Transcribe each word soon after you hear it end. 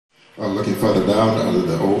Looking further down under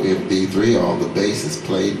the OMB3, all the bass is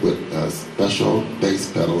played with special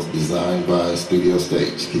bass pedals designed by Studio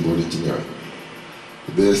Stage Keyboard Engineering.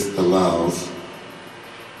 This allows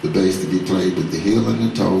the bass to be played with the heel and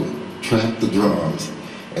the toe, trap the drums,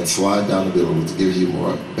 and slide down the middle, which gives you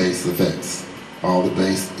more bass effects. All the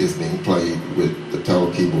bass is being played with the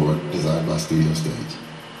pedal keyboard designed by Studio Stage.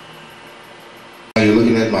 Now you're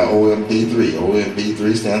looking at my OMB3.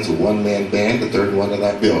 OMB3 stands for One Man Band, the third one that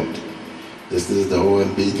I built. This is the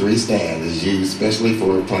OMB3 stand. It's used especially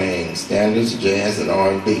for playing standards, jazz, and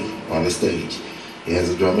R&B on the stage. It has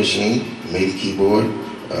a drum machine, MIDI keyboard,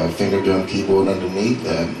 a finger drum keyboard underneath,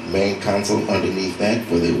 a main console underneath that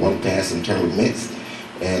for the one-pass internal mix,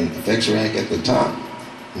 and effects rack at the top,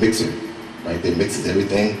 mixer. Right there mixes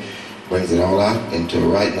everything, brings it all out into a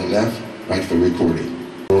right and a left, right for recording.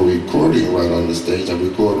 For recording right on the stage, I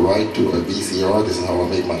record right to a VCR. This is how I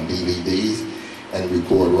make my DVDs. And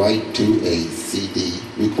record right to a CD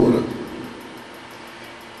recorder.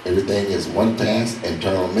 Everything is one pass,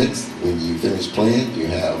 internal mix. When you finish playing, you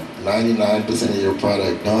have 99% of your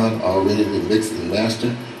product done, all ready to mix and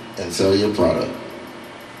master, and sell your product.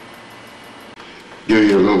 Give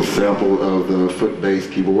you a little sample of the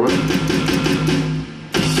Footbase keyboard.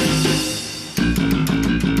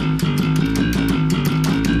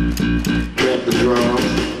 Trap the drums,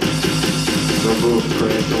 cymbals,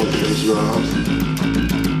 crash on the bass drums.